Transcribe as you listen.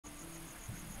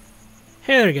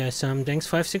Hey there guys, I'm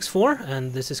Danks564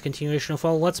 and this is continuation of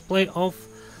our Let's Play of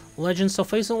Legends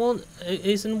of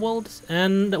Eisenwald,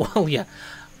 and well yeah,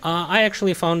 I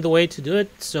actually found the way to do it,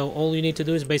 so all you need to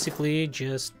do is basically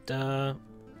just move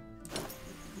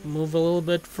a little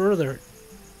bit further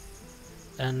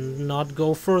and not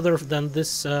go further than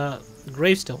this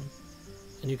gravestone,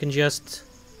 and you can just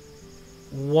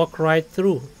walk right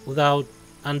through without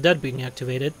undead being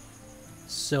activated.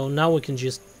 So now we can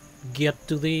just get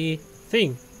to the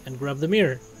thing and grab the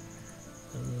mirror.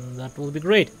 That will be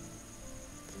great.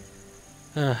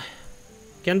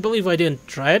 Can't believe I didn't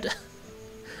try it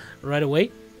right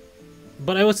away.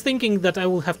 But I was thinking that I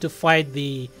will have to fight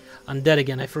the undead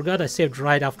again. I forgot I saved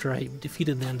right after I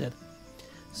defeated the undead.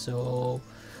 So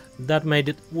that made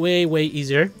it way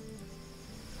easier.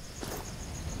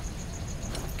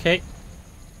 Okay.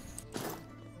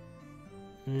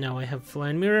 Now I have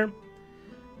flying mirror.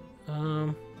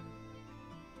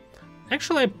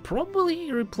 Actually, I probably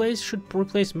should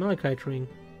replace Malachite Ring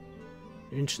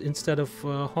instead of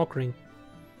Hawk Ring,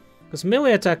 because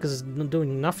melee attack is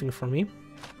doing nothing for me,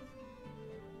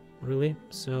 really.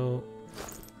 So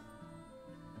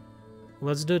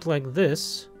let's do it like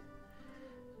this.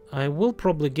 I will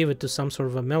probably give it to some sort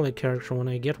of a melee character when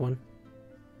I get one.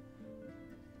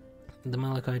 The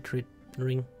Malachite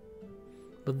Ring.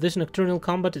 But this nocturnal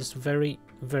combat is very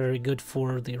good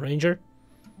for the ranger.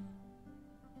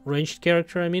 Ranged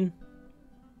character, I mean.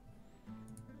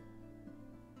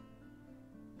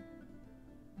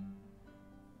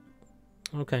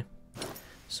 Okay.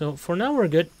 So for now we're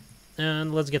good.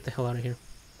 And let's get the hell out of here.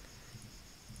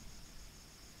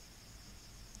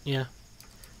 Yeah.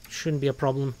 Shouldn't be a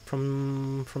problem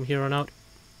from here on out.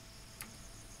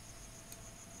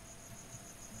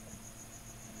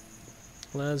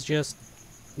 Let's just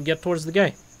get towards the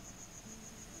guy.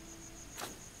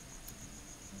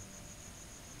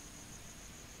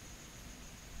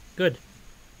 Good.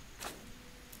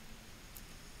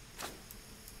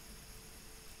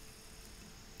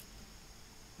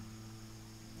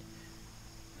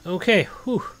 Okay,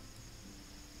 whew.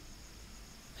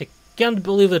 I can't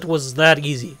believe it was that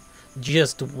easy.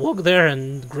 Just walk there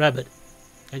and grab it.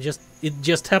 It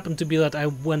just happened to be that I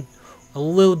went a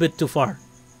little bit too far,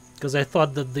 because I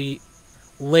thought that the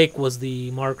lake was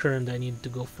the marker and I needed to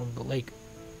go from the lake.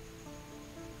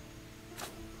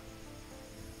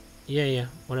 Yeah,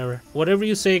 whatever. Whatever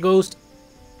you say, Ghost.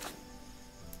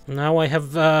 Now I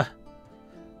have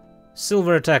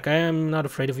silver attack. I am not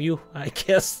afraid of you, I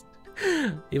guess.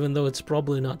 Even though it's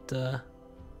probably not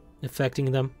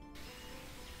affecting them.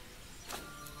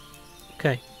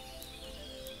 Okay.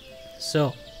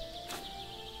 So.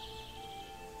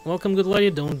 Welcome, good lady.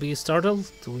 Don't be startled.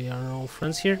 We are all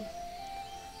friends here.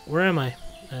 Where am I?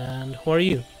 And who are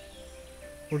you?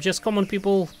 We're just common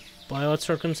people. By odd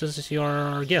circumstances, you are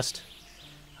our guest.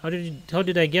 How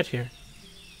did I get here?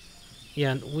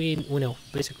 Yeah, we know.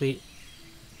 Basically,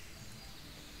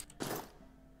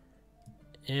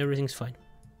 everything's fine.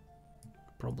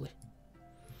 Probably.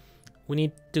 We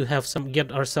need to have get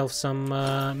ourselves some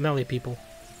melee people.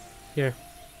 Here.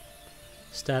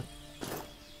 Stat.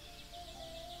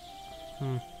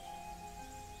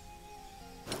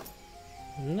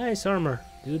 Nice armor,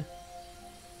 dude.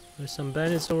 There's some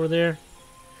bandits over there.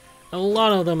 A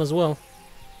lot of them as well.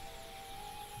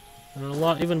 There are a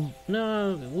lot, even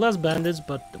less bandits,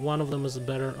 but one of them is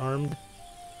better armed.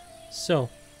 So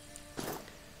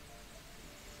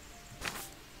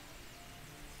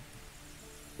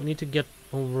we need to get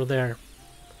over there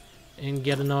and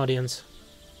get an audience.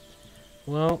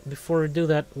 Well, before we do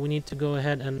that, we need to go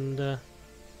ahead and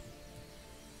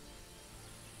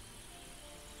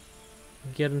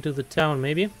get into the town,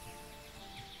 maybe.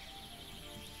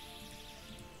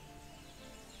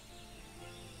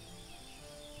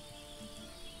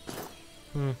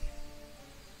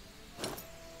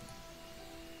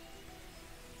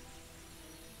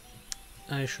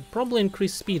 I should probably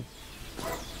increase speed.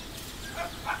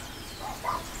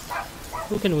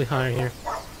 Who can we hire here?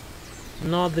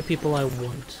 Not the people I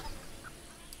want.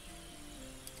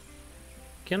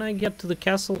 Can I get to the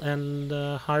castle and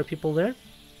hire people there?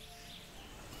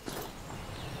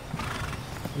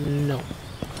 No.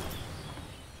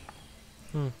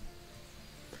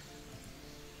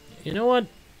 You know what?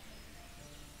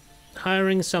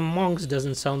 Hiring some monks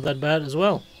doesn't sound that bad as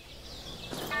well.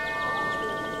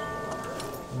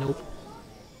 Nope.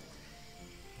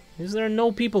 Is there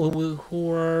no people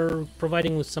who are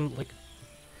providing with some, like,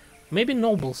 maybe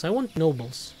nobles? I want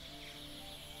nobles.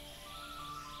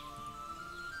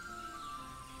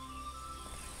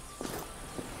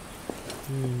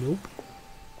 Nope.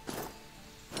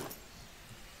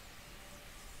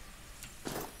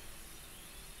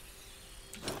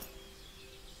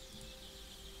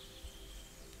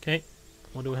 Okay,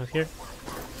 what do we have here?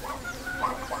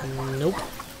 Nope.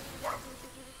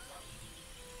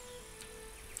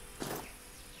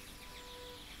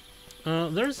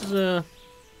 There's a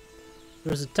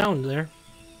town there.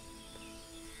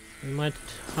 We might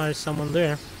hire someone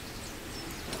there.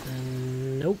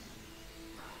 Nope.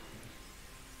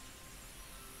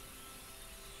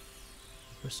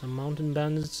 There's some mountain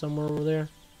bandits somewhere over there.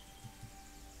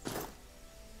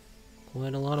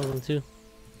 Quite a lot of them too.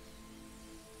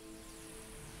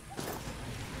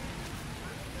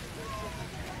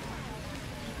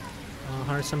 I'll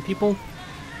hire some people.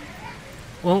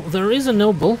 Well, there is a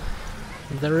noble.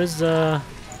 There is a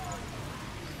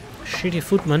shitty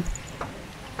footman.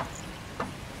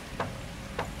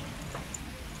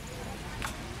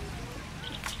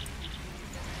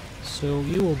 So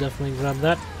you will definitely grab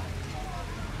that.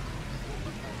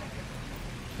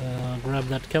 Grab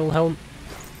that kettle helm.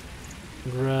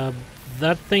 Grab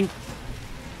that thing.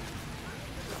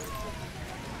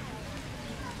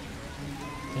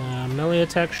 Melee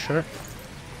attack, sure.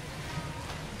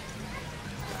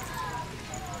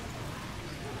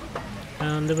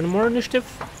 And even more initiative?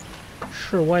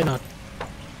 Sure, why not?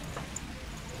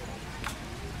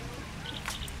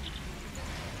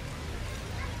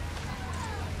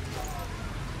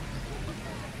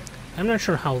 I'm not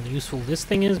sure how useful this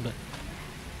thing is, but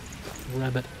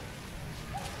grab it.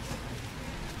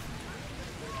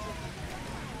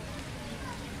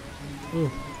 Ooh,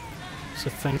 it's a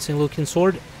fancy looking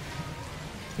sword.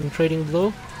 Penetrating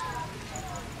blow.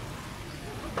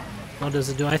 What does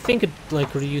it do? I think it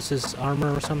like reuses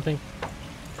armor or something.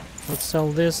 Let's sell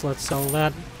this, let's sell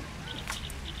that.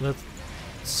 Let's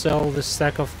sell this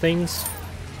stack of things.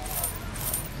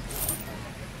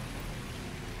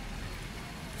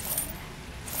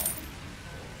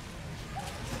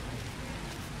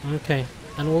 Okay,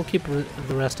 and we'll keep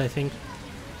the rest, I think.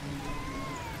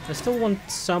 I still want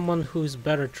someone who's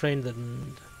better trained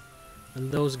than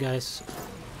those guys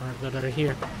that are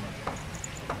here.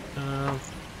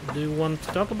 Do you want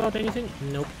to talk about anything?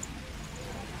 Nope.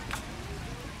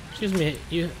 Excuse me,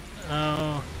 you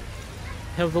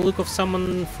have the look of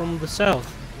someone from the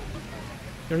south.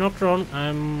 You're not wrong,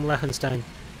 I'm Lachenstein.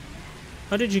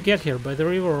 How did you get here? By the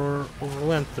river or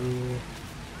overland through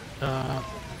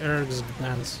Eric's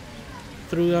lands?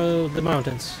 Through the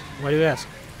mountains? Why do you ask?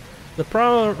 The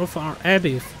prowler of our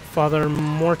abbey, Father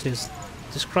Mortis,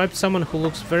 described someone who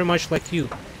looks very much like you.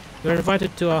 You are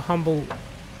invited to a humble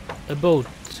abode,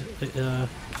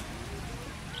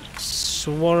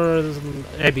 Swarth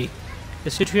Abbey,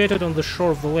 is situated on the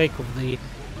shore of the lake of the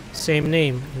same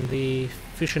name in the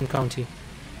Fishing County.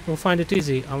 You'll find it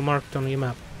easy. I'll mark it on your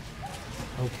map.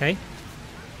 Okay.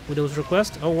 Widow's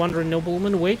request. Oh, wandering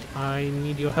nobleman, wait. I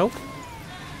need your help.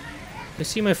 You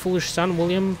see, my foolish son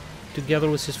William, together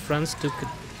with his friends, took it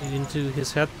into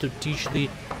his head to teach the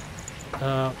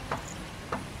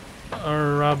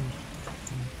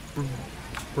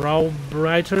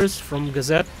Browwriters from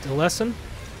Gazette a lesson.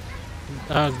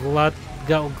 Gladze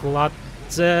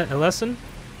a lesson.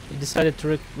 He decided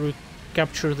to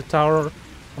recapture the tower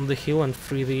on the hill and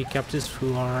free the captives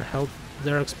who are held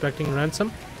there expecting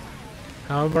ransom.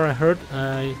 However,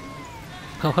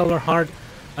 however hard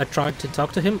I tried to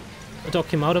talk him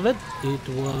out of it, it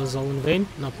was all in vain.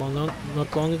 Not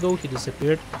long ago, he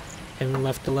disappeared, having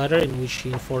left a letter in which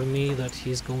he informed me that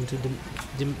he is going to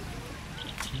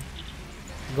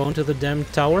the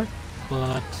damned tower,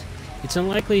 but it's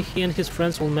unlikely he and his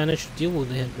friends will manage to deal with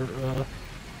the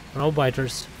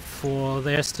Browbiters, for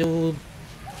they are still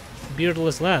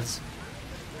beardless lads.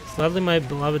 Sadly, my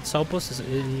beloved Salpos,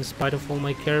 in spite of all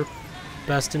my care,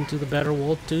 passed into the better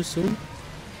world too soon.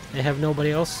 I have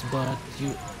nobody else but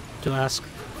you to ask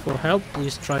for help.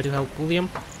 Please try to help William.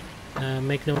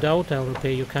 Make no doubt, I'll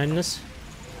repay your kindness.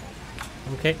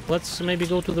 Okay, let's maybe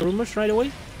go to the rumors right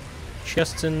away.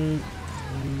 Chests in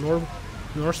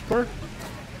Northspur.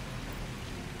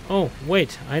 Oh,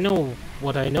 wait, I know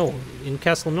what I know. In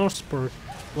Castle Northspur,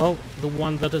 well, the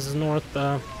one that is north,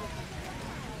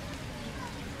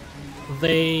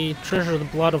 they treasure the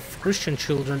blood of Christian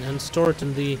children and store it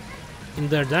in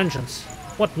their dungeons.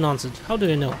 What nonsense, how do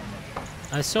you know?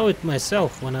 I saw it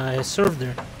myself when I served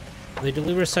there. They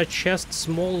deliver such chests,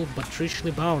 small but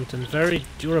richly bound and very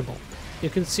durable. You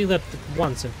can see that at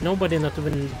once, and nobody, not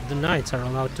even the knights, are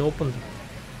allowed to open them.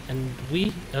 And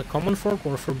we, common folk,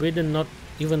 were forbidden not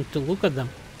even to look at them,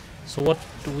 so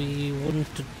that we wouldn't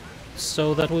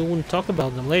talk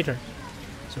about them later.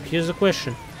 So here's the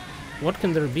question: what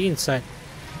can there be inside?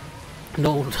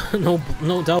 No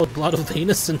doubt, blood of the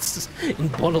innocents in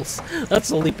bottles.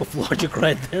 That's a leap of logic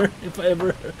right there, if I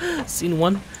ever seen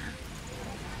one.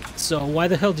 So why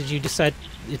the hell did you decide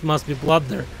it must be blood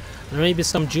there? There may be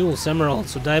some jewels,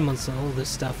 emeralds, or diamonds, and all this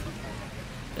stuff.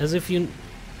 As if you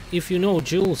know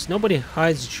jewels, nobody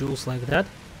hides jewels like that.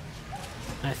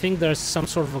 I think there's some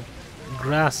sort of a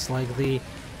grass like the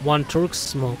one Turks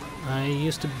smoke. I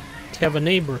used to have a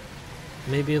neighbor,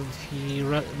 maybe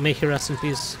may he rest in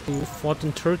peace, who fought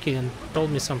in Turkey and told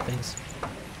me some things.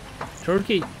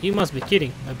 Turkey? You must be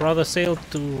kidding. My brother sailed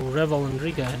to Revel in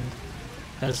Riga and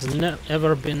has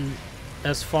ever been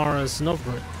as far as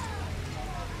Novgorod.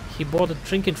 He bought a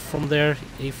trinket from there.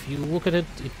 If you look at it,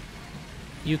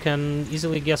 you can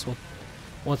easily guess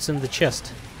what's in the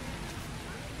chest.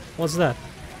 What's that?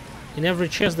 In every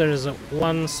chest there is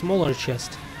one smaller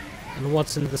chest. And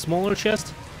what's in the smaller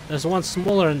chest? There's one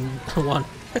smaller one.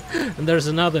 And there's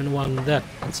another one in that.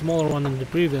 And smaller one in the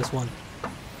previous one.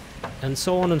 And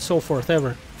so on and so forth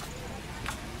ever.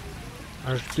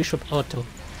 Archbishop Otto.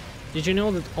 Did you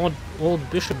know that old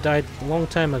bishop died a long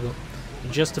time ago?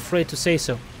 You're just afraid to say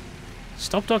so.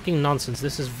 Stop talking nonsense.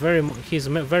 He's very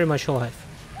much alive.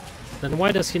 Then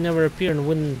why does he never appear in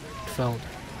Windfeld?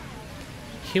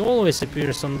 He always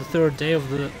appears on the third day of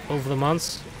the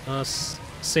month,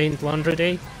 Saint Laundry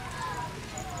Day.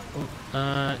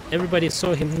 Everybody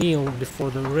saw him kneel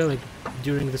before the relic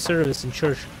during the service in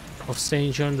church of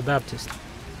Saint John the Baptist.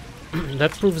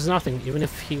 That proves nothing. Even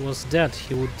if he was dead,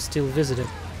 he would still visit it.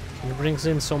 It brings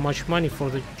in so much money for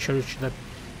the church that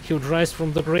he would rise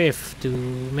from the grave to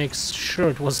make sure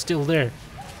it was still there.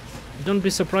 Don't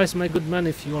be surprised, my good man,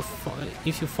 if you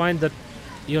find that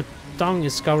your tongue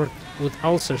is covered with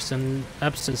ulcers and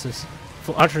abscesses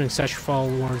for uttering such foul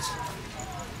words.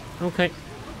 Okay.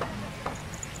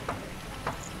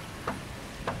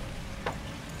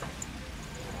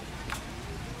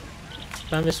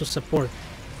 Spam this with support.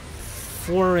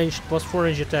 4 range plus 4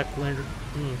 range attack.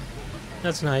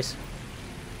 That's nice.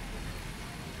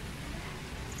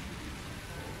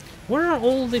 Where are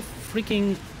all the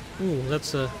freaking... Ooh,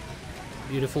 that's a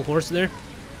beautiful horse there.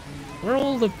 Where are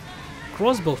all the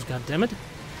crossbows, goddammit?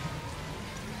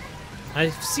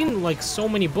 I've seen like so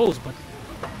many bows, but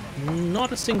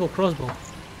not a single crossbow.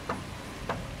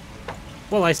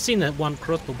 Well, I've seen that one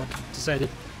crossbow, but decided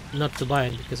not to buy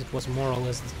it because it was more or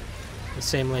less the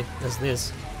same like as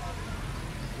this.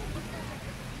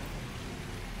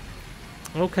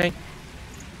 Okay.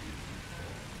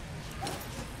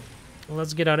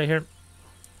 Let's get out of here.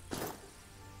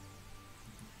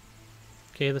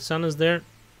 Okay, the sun is there.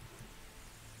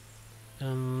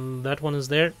 That one is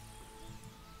there.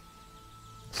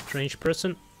 Strange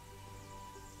person.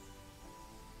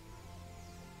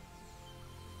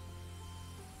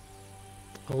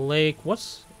 A lake.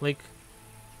 What's lake?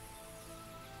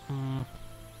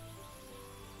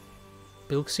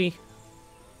 Bilksy.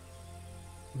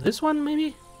 This one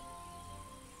maybe?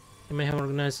 You may have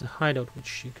organized a hideout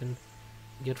which you can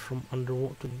get from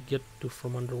underwater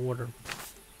from underwater.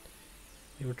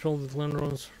 You were told that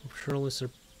landowners surely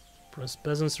suppressed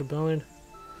peasants rebellion,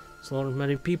 slaughtered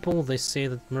many people. They say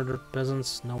that murdered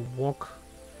peasants now walk.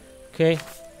 Okay.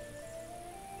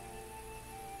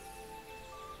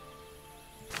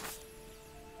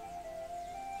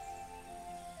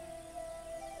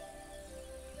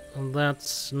 And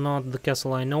that's not the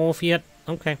castle I know of yet.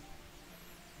 Okay.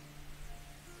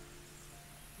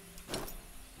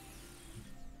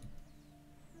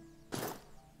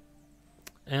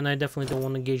 And I definitely don't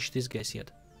want to engage these guys yet.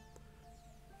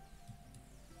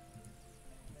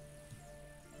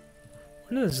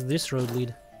 Where does this road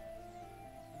lead?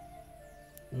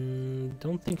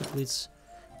 Don't think it leads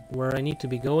where I need to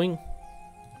be going.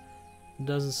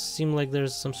 Doesn't seem like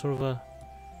there's some sort of a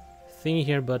thing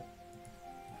here, but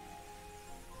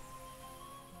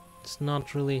it's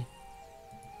not really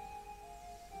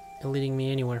leading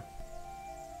me anywhere.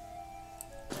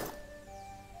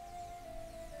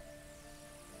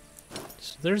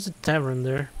 So there's a tavern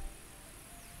there.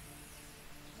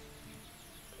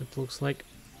 It looks like,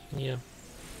 yeah.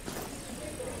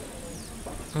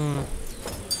 And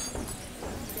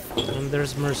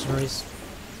there's mercenaries.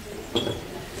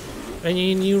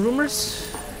 Any new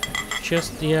rumors?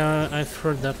 Just, yeah, I've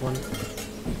heard that one.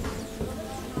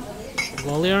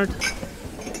 Goliard.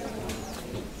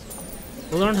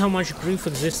 Learn how much grief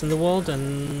exists in the world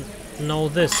and know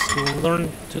this. You will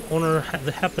learn to honor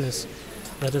the happiness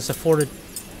that is afforded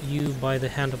you by the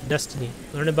hand of destiny.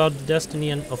 Learn about the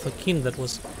destiny of a king that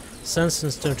was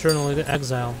sentenced to eternal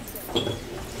exile.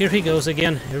 Here he goes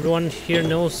again. Everyone here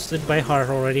knows it by heart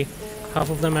already. Half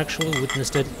of them actually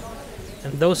witnessed it.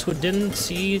 And those who didn't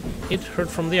see it heard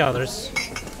from the others.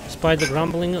 Despite the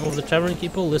grumbling of the tavern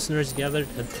people, listeners gathered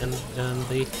and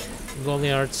the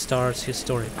Goliard starts his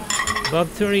story. About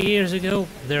 30 years ago,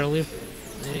 there lived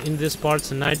in these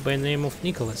parts a knight by the name of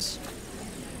Nicholas.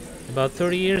 About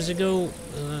 30 years ago,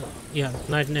 a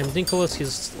knight named Nicholas,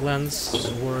 his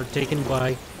lands were taken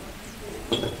by...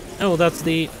 Oh, that's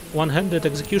the one-handed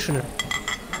executioner.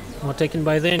 Were taken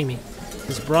by the enemy.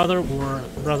 His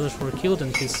brothers were killed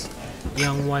and his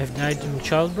young wife died in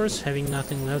childbirth, having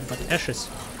nothing left but ashes.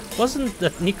 Wasn't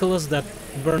that Nicholas that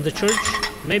burned the church?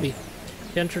 Maybe.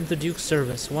 He entered the Duke's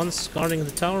service. Once guarding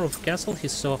the tower of the castle, he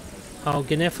saw how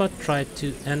Genefa tried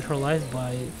to end her life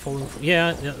by falling...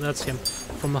 Yeah, that's him.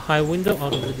 From a high window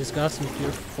out of the disgust and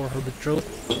fear for her betrothed.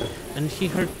 And he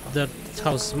heard that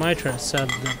House Mitre said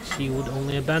that he would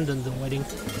only abandon the wedding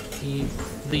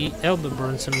if the elbe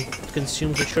burns and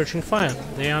consumes the church in fire.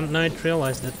 The young knight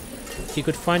realized that he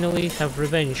could finally have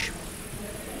revenge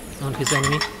on his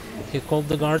enemy. He called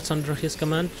the guards under his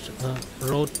command,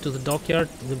 rode to the dockyard,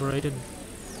 liberated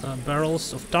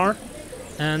barrels of tar,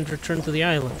 and returned to the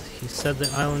island. He set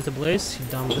the island ablaze, he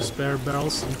dumped the spare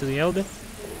barrels into the Elbe.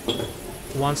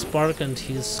 One spark and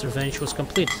his revenge was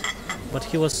complete. But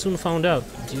he was soon found out.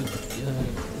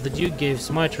 The Duke gave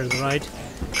Smiter the right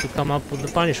to come up with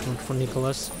the punishment for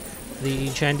Nicholas. The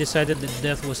giant decided that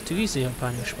death was too easy a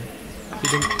punishment. He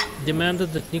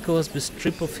demanded that Nicholas be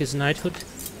stripped of his knighthood,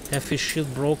 have his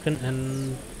shield broken,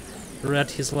 and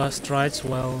read his last rites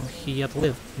while he yet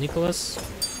lived. Nicholas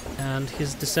and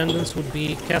his descendants would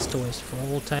be castaways for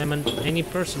all time, and any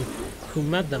person who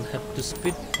met them had to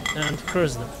spit and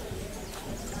curse them.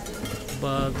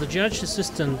 But the judge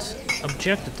assistant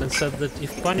objected and said that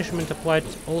if punishment applied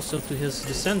also to his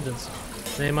descendants,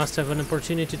 they must have an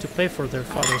opportunity to pay for their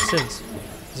father's sins.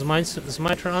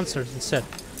 Smiter answered and said,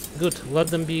 "Good, let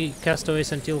them be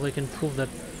castaways until they can prove that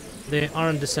they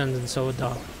aren't descendants of a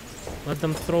dog. Let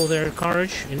them throw their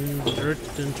courage in the dirt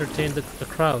to entertain the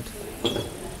crowd.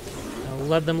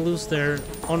 Let them lose their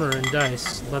honor and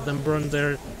dice. Let them burn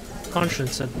their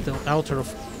conscience at the altar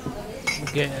of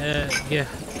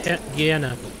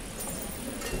Gehenna."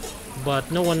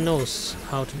 But no one knows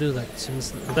how to do that.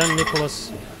 Since then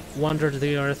Nicholas wandered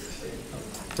the earth,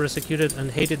 persecuted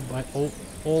and hated by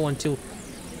all until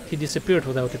he disappeared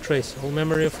without a trace. All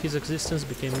memory of his existence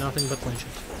became nothing but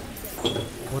legend.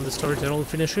 When the storyteller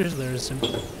finishes, there is a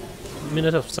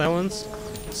minute of silence.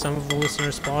 Some of the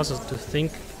listeners pause to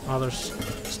think, others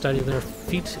study their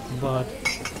feet, but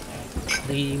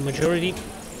the majority,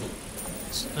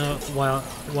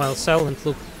 while silent,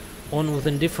 look on with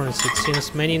indifference. It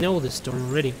seems many know this story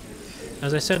already.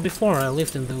 As I said before, I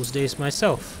lived in those days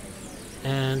myself,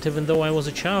 and even though I was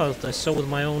a child, I saw with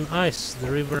my own eyes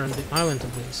the river and the island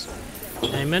ablaze.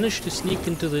 I managed to sneak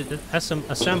into the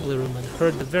assembly room and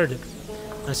heard the verdict.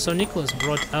 I saw Nicholas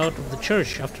brought out of the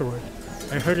church afterward.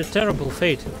 I heard a terrible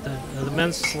fate. The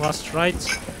man's last rites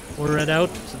were read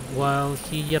out while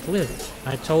he yet lived.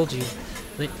 I told you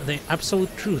the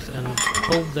absolute truth and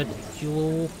hope that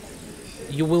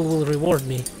you will reward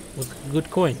me with good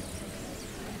coin.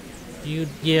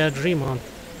 Dream on.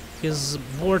 He's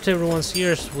bored everyone's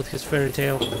ears with his fairy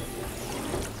tale.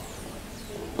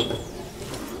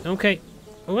 Okay,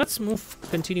 let's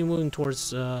continue moving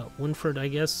towards Winford, I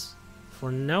guess,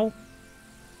 for now.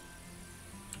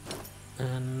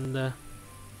 And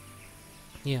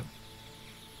yeah,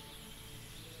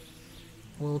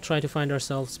 we'll try to find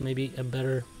ourselves maybe a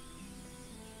better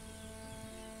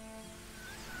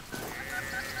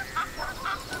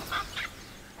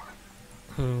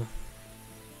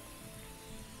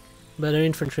better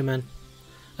infantryman.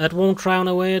 That won't drown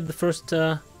away at the first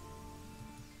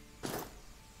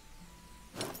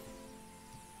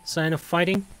sign of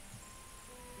fighting.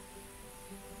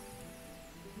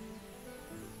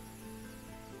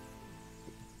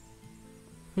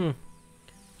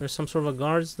 There's some sort of a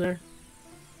guards there.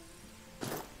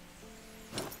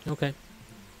 Okay.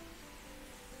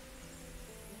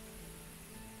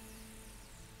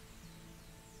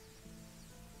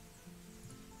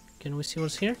 Can we see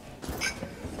what's here?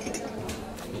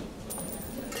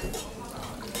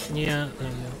 Yeah, there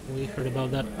you go. We heard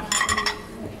about that.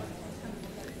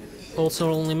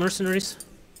 Also only mercenaries.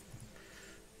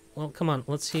 Well, come on,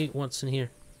 let's see what's in here.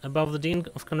 Above the din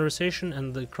of conversation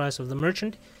and the cries of the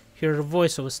merchant, hear the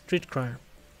voice of a street crier.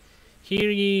 Hear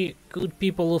ye, good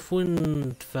people of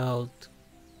Windfeld.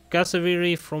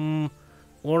 Cassaviri from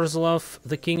Warslav,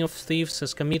 the king of thieves,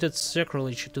 has committed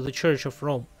sacrilege to the Church of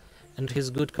Rome and his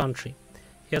good country.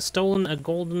 He has stolen a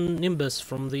golden nimbus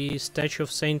from the statue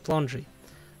of Saint Laundry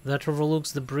that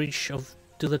overlooks the bridge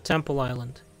to the Temple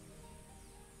Island.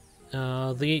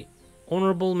 The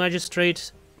honorable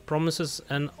magistrate promises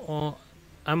an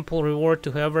ample reward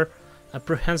to whoever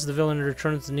apprehends the villain and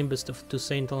returns the nimbus to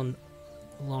Saint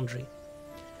Laundry.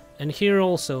 And here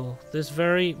also, this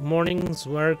very morning,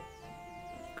 Zwerg,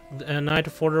 a knight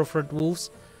of Order of Red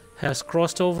Wolves, has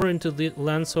crossed over into the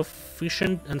lands of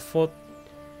Fischen and fought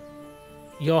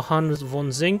Johann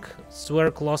von Zink.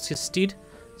 Zwerg lost his steed,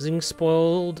 Zink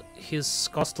spoiled his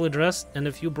costly dress, and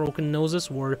a few broken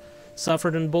noses were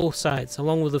suffered on both sides,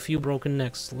 along with a few broken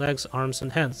necks, legs, arms,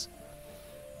 and hands.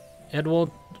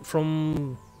 Edward,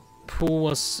 who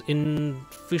was in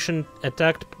Fischen,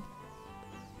 attacked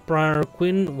Prior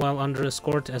Quinn while under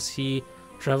escort as he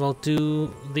traveled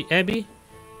to the Abbey.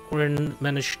 Quinn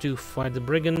managed to fight the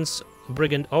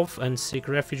brigand off and seek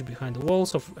refuge behind the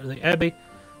walls of the Abbey.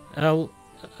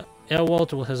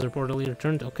 Eisenwald has reportedly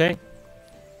returned. Okay.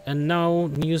 And now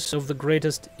news of the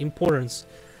greatest importance.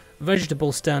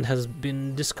 Vegetable stand has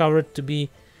been discovered to be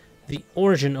the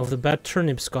origin of the bad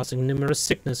turnips, causing numerous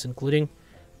sickness, including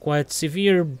quite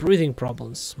severe breathing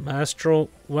problems. Maestro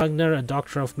Wagner, a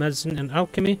doctor of medicine and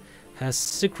alchemy, has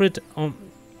secret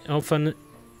of an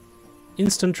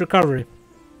instant recovery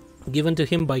given to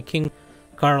him by King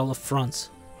Karl of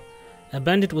France. A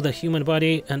bandit with a human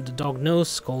body and a dog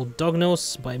nose, called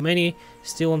Dognose by many,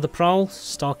 still on the prowl,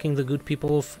 stalking the good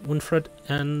people of Winfred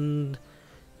and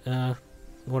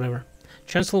whatever.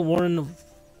 Chancellor Warren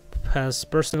has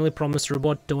personally promised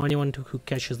reward to anyone who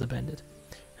catches the bandit.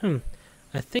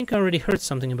 I think I already heard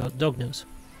something about Dognose.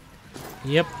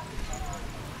 Yep.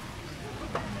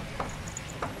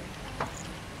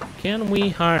 Can we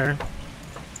hire...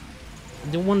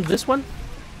 Do you want this one?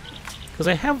 Because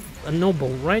I have a noble,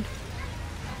 right?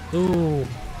 Ooh,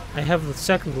 I have the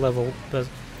second level, but...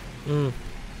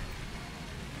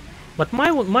 But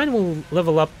mine will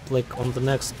level up, like, on the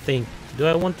next thing. Do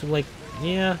I want to, like...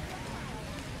 Yeah...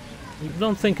 I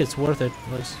don't think it's worth it.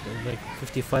 It's like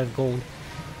 55 gold.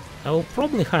 I will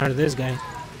probably hire this guy.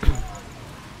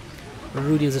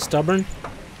 Rudy the Stubborn.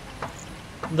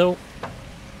 Though.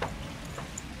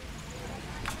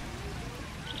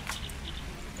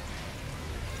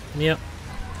 Yep.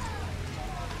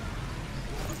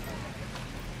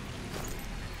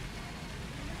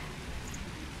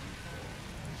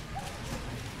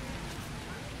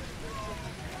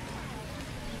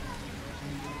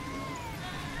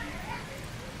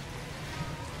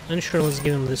 And sure, let's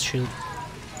give him this shield.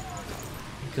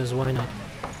 Because why not?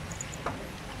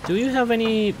 Do you have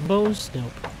any bows?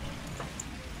 Nope.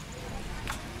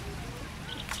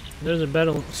 There's a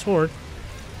battle sword.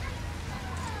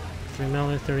 3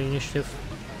 melee, 30 initiative.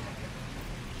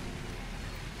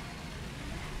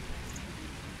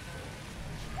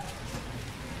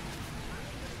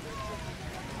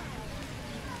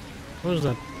 What is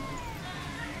that?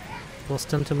 Plus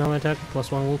 10 to melee attack,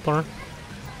 plus 1 willpower.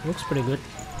 Looks pretty good.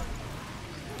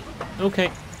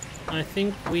 Okay, I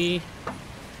think we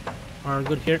are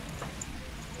good here.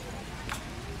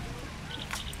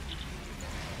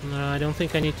 I don't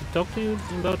think I need to talk to you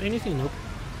about anything. Nope.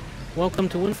 Welcome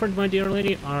to Winford, my dear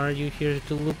lady. Are you here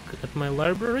to look at my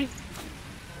library?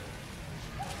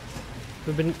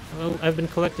 I've been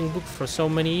collecting books for so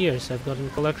many years. I've got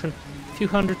in collection a few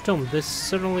hundred tomes. This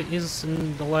certainly is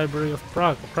in the library of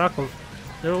Krakow.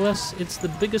 Nevertheless, it's the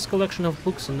biggest collection of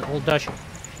books in all Duchy.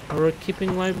 Our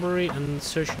keeping library and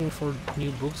searching for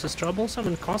new books is troublesome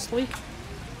and costly.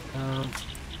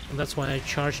 That's why I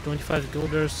charge 25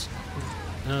 guilders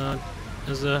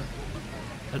as a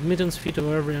admittance fee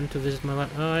to everyone to visit my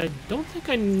library. I don't think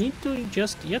I need to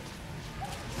just yet.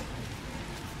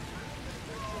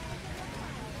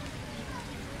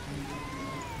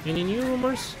 Any new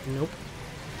rumors? Nope.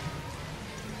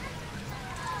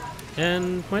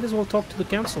 And might as well talk to the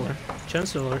Chancellor.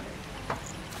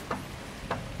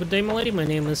 Good day, my lady. My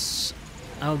name is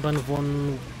Alban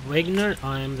von Wagner.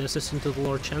 I am the assistant to the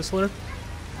Lord Chancellor.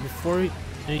 Before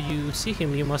you see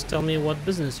him, you must tell me what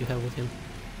business you have with him.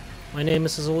 My name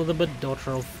is Elizabeth,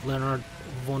 daughter of Leonard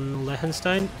von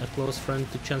Lehenstein, a close friend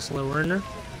to Chancellor Werner.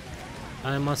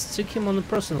 I must seek him on a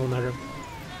personal matter.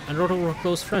 I wrote we were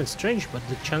close friends. Strange, but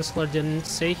the Chancellor didn't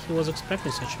say he was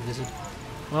expecting such a visit.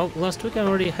 Well, last week I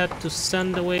already had to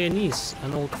send away a niece,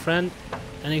 an old friend,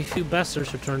 and a few bastards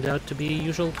who turned out to be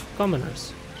usual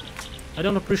commoners. I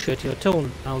don't appreciate your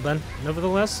tone, Alban.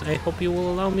 Nevertheless, I hope you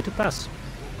will allow me to pass.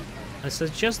 I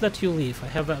suggest that you leave. I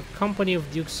have a company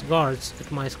of Duke's guards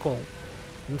at my call,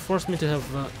 and force me to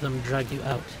have them drag you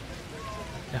out.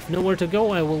 If nowhere to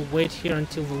go, I will wait here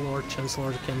until the Lord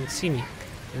Chancellor can see me,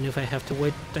 even if I have to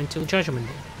wait until Judgment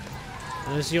Day.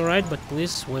 That is your right, but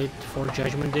please wait for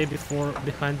Judgment Day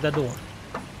behind the door.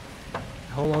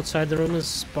 The hall outside the room is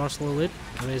sparsely lit.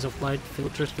 Rays of light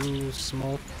filter through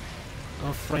small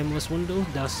frameless window,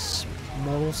 thus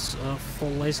mortals fall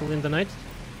lazily in the night.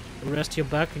 Rest your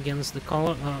back against the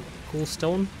cool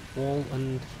stone wall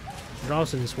and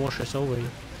drowsiness washes over you.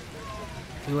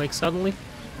 You wake suddenly,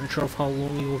 unsure of how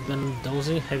long you have been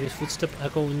dozing. Heavy footsteps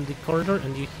echo in the corridor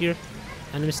and you hear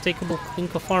an unmistakable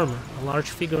clink of armor. A large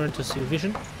figure enters your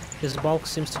vision. His bulk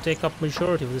seems to take up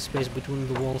majority of the space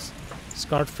between the walls.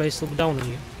 Scarred face looks down on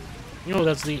you. You know,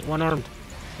 that's the one-armed.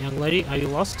 Young lady, are you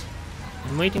lost?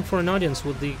 I'm waiting for an audience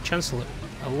with the Chancellor.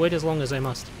 I'll wait as long as I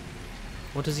must.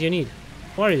 What is your need?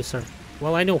 Who are you, sir?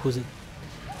 Well, I know who's it.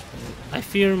 I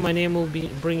fear my name will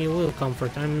bring you little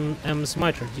comfort. I'm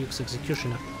Smiter, Duke's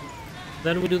executioner.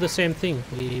 Then we do the same thing.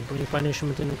 We bring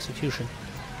punishment and execution.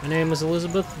 My name is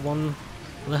Elizabeth von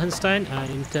Lehenstein. I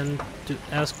intend to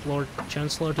ask Lord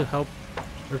Chancellor to help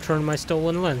return my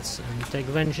stolen lands and take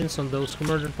vengeance on those who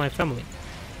murdered my family.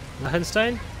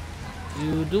 Lehenstein?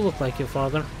 You do look like your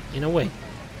father, in a way.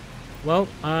 Well,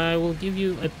 I will give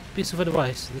you a piece of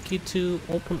advice. The key to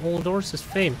open all doors is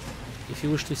fame. If you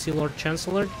wish to see Lord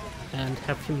Chancellor and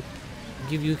have him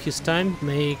give you his time,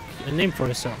 make a name for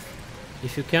yourself.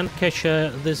 If you can't catch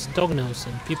this dog nose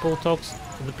and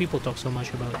the people talk so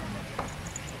much about it.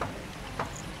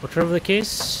 Whatever the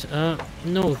case,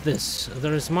 know this.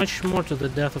 There is much more to the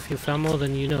death of your family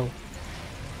than you know.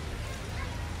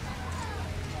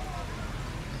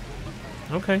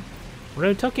 Okay. What are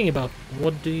you talking about?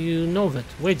 What do you know of it?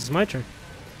 Wait, it's my turn.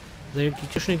 The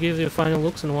executioner gives you final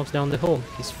looks and walks down the hall,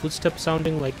 his footsteps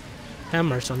sounding like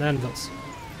hammers on anvils.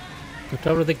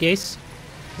 Whatever the case,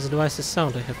 his advice is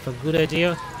sound. I have a good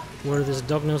idea where this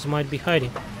dognose might be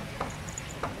hiding.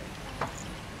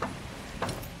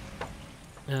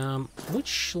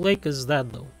 Which lake is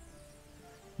that, though?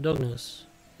 Dognose.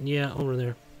 Yeah, over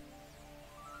there.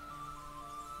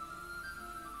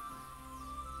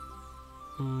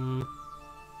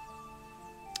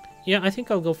 Yeah, I think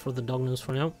I'll go for the dognose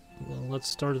for now. Well, let's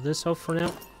start this off for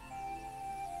now.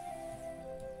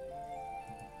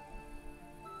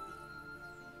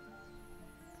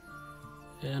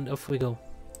 And off we go.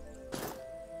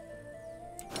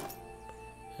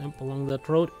 Up along that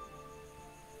road.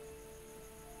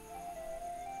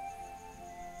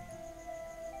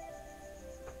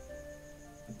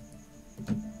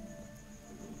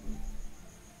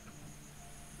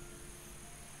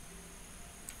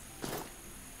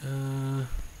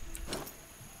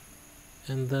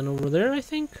 And then over there, I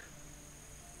think?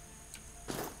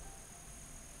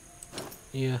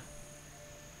 Yeah.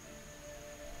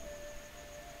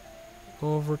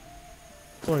 Go over.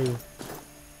 Where are you?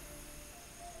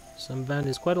 Some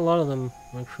bandits, quite a lot of them,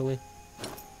 actually.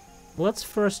 Let's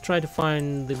first try to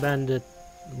find the bandit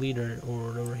leader, or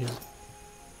whatever he is.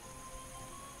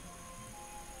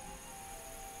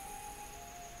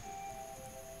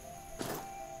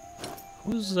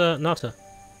 Who's Nata?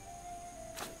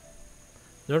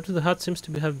 The door to the hut seems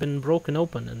to have been broken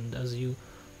open, and as you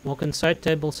walk inside,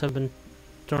 tables have been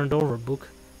turned over, book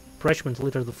parchment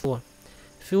litter the floor.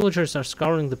 Villagers are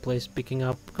scouring the place, picking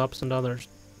up cups and other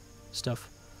stuff.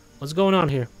 What's going on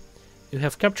here? You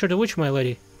have captured a witch, my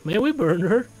lady. May we burn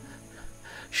her?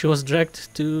 She was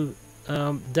dragged to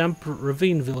Damp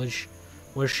Ravine village,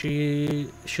 where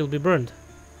she'll be burned.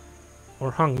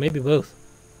 Or hung, maybe both.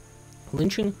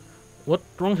 Lynching? What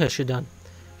wrong has she done?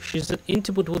 She's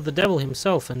intimate with the devil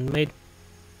himself and made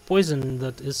poison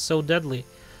that is so deadly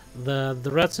that the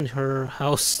rats in her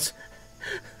house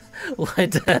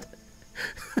like that.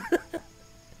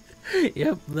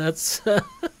 Yep, that's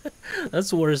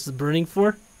worth burning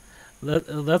for.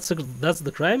 That's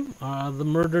the crime. The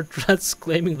murdered rats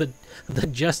claiming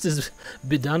that justice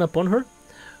be done upon her.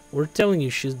 We're telling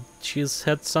you, she's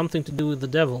had something to do with the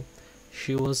devil.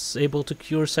 She was able to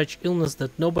cure such illness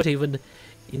that nobody even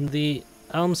in the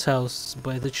almshouse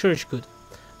by the church could.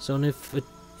 So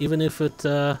even if it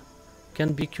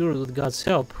can be cured with God's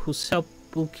help, whose help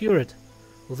will cure it?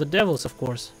 Well, the devil's, of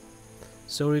course.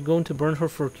 So are you going to burn her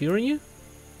for curing you?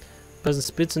 Peasant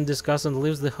spits in disgust and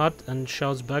leaves the hut and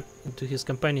shouts back to his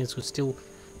companions, who still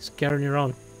is carrying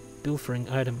around pilfering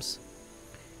items.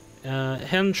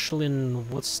 Henchlin,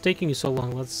 what's taking you so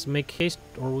long? Let's make haste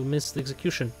or we miss the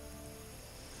execution.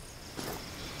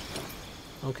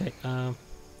 Okay, can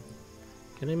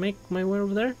I make my way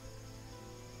over there?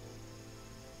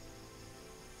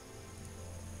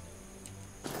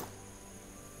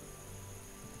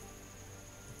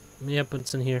 Yep,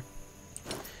 it's in here.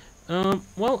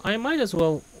 Well, I might as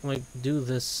well like do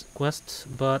this quest,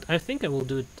 but I think I will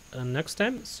do it next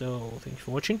time. So thanks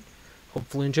for watching.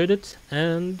 Hopefully enjoyed it,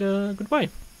 and goodbye.